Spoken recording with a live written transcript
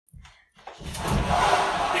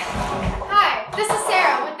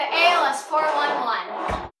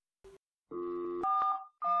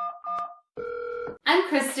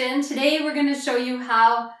Kristen. Today we're going to show you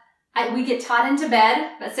how we get Todd into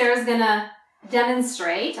bed, but Sarah's going to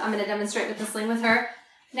demonstrate. I'm going to demonstrate with the sling with her.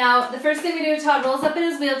 Now, the first thing we do, Todd rolls up in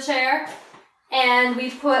his wheelchair and we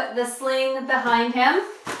put the sling behind him.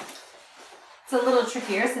 It's a little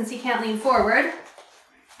trickier since he can't lean forward.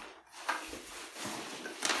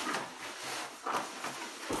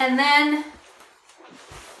 And then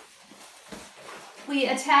we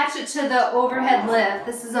attach it to the overhead lift.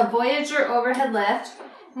 This is a Voyager overhead lift.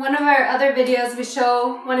 In one of our other videos, we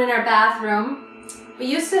show one in our bathroom. We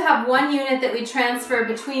used to have one unit that we transferred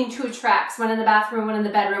between two tracks, one in the bathroom, one in the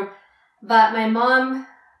bedroom. But my mom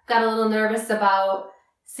got a little nervous about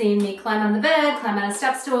seeing me climb on the bed, climb on a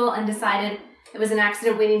step stool, and decided it was an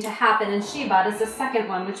accident waiting to happen. And she bought us a second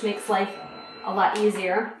one, which makes life a lot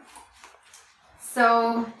easier.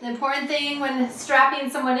 So the important thing when strapping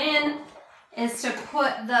someone in is to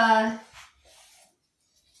put the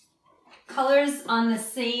colors on the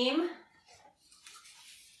same,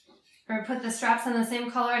 or put the straps on the same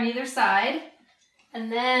color on either side. And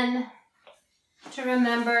then to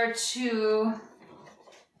remember to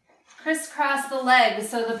crisscross the legs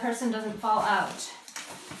so the person doesn't fall out.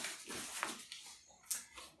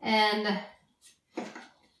 And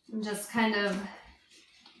I'm just kind of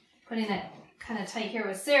putting it kind of tight here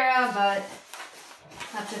with Sarah, but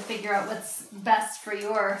have to figure out what's best for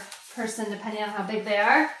your person depending on how big they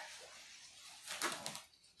are.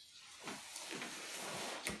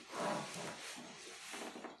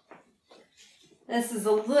 This is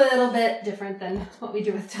a little bit different than what we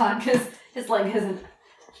do with Todd because his leg isn't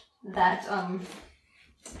that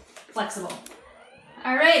flexible.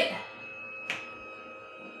 All right,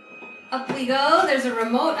 up we go. There's a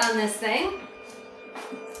remote on this thing.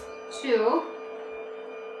 2.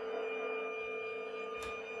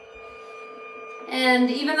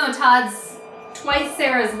 And even though Todd's twice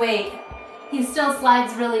Sarah's weight, he still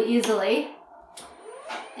slides really easily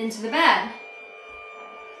into the bed.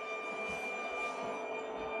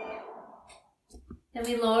 Then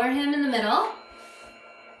we lower him in the middle.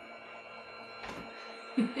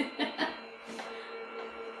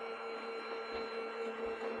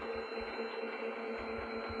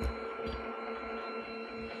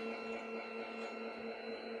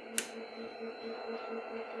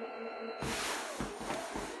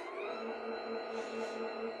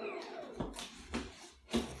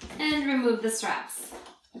 And remove the straps.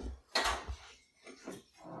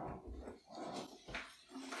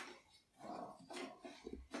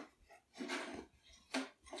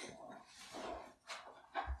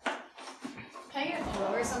 Can I get a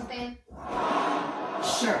pillow or something?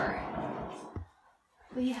 Sure.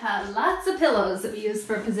 We have lots of pillows that we use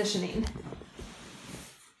for positioning.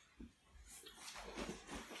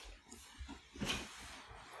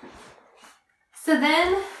 So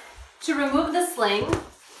then, to remove the sling,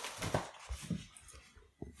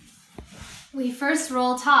 we first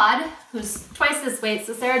roll Todd, who's twice this weight,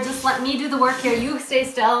 so Sarah, just let me do the work here. You stay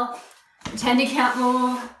still, pretend you can't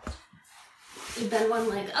move. You bend one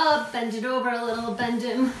leg up, bend it over a little, bend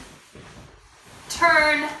him.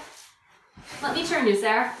 Turn. Let me turn you,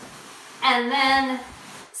 Sarah. And then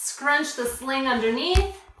scrunch the sling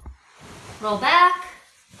underneath, roll back,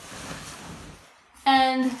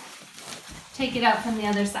 and take it out from the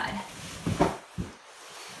other side.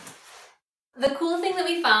 The cool thing that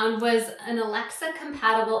we found was an Alexa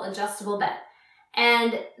compatible adjustable bed.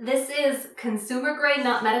 And this is consumer grade,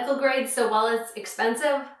 not medical grade. So while it's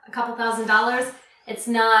expensive, a couple $1,000s, it's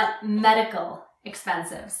not medical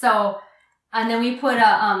expensive. So, and then we put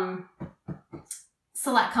a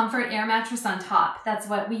Select Comfort air mattress on top. That's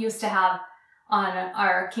what we used to have on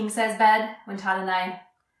our king size bed when Todd and I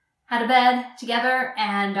had a bed together,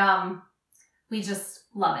 and we just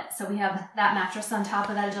love it. So we have that mattress on top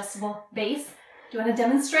of that adjustable base. Do you want to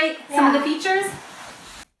demonstrate some of the features?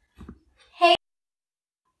 Hey,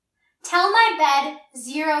 tell my bed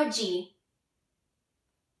 0G.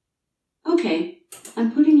 Okay,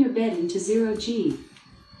 I'm putting your bed into 0G.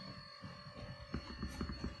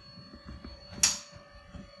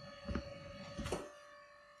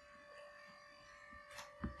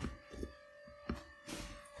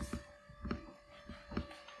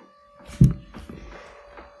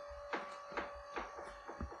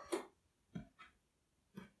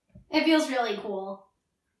 It feels really cool.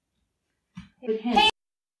 Hey,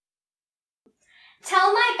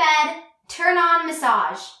 tell my bed turn on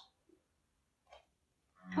massage.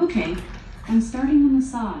 Okay, I'm starting the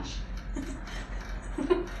massage.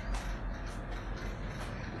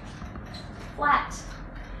 Flat.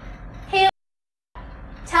 Hey,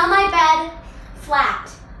 tell my bed flat.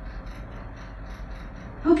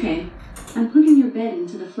 Okay, I'm putting your bed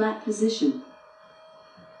into the flat position.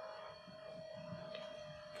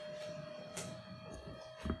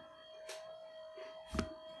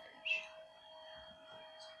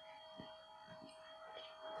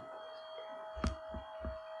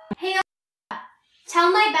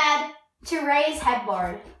 to Ray's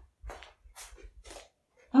headboard.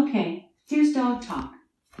 Okay, here's dog talk.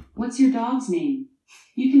 What's your dog's name?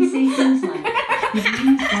 You can say things like, his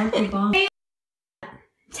name is Barkley Bong.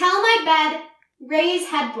 Tell my bed, Ray's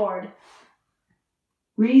headboard.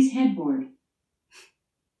 Ray's headboard.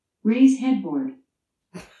 Ray's headboard.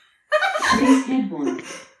 Ray's headboard.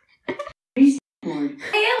 Ray's headboard.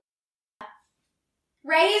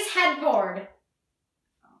 Ray's headboard.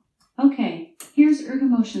 Okay, here's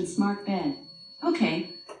Ergomotion Smart Bed.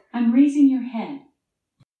 Okay, I'm raising your head.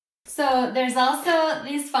 So there's also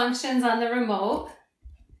these functions on the remote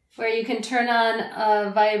where you can turn on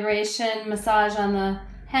a vibration massage on the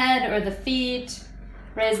head or the feet,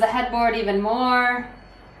 raise the headboard even more.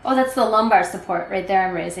 Oh, that's the lumbar support right there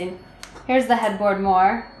I'm raising. Here's the headboard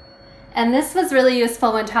more. And this was really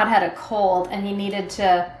useful when Todd had a cold and he needed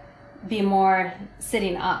to be more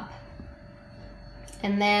sitting up.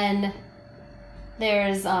 And then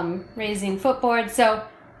there's raising footboard. So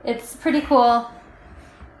it's pretty cool.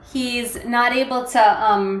 He's not able to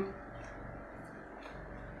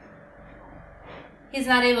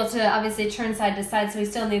obviously turn side to side, so he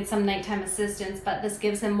still needs some nighttime assistance, but this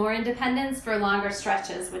gives him more independence for longer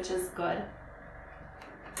stretches, which is good.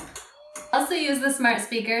 Also use the smart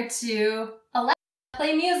speaker to Alexa,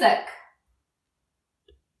 play music.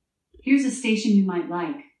 Here's a station you might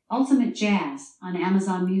like, Ultimate Jazz on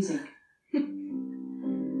Amazon Music.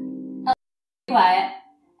 Quiet.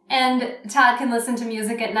 And Todd can listen to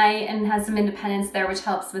music at night and has some independence there, which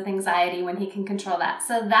helps with anxiety when he can control that.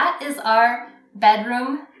 So that is our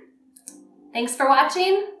bedroom. Thanks for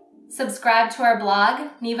watching. Subscribe to our blog,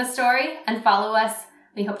 Neva Story, and follow us.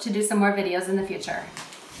 We hope to do some more videos in the future.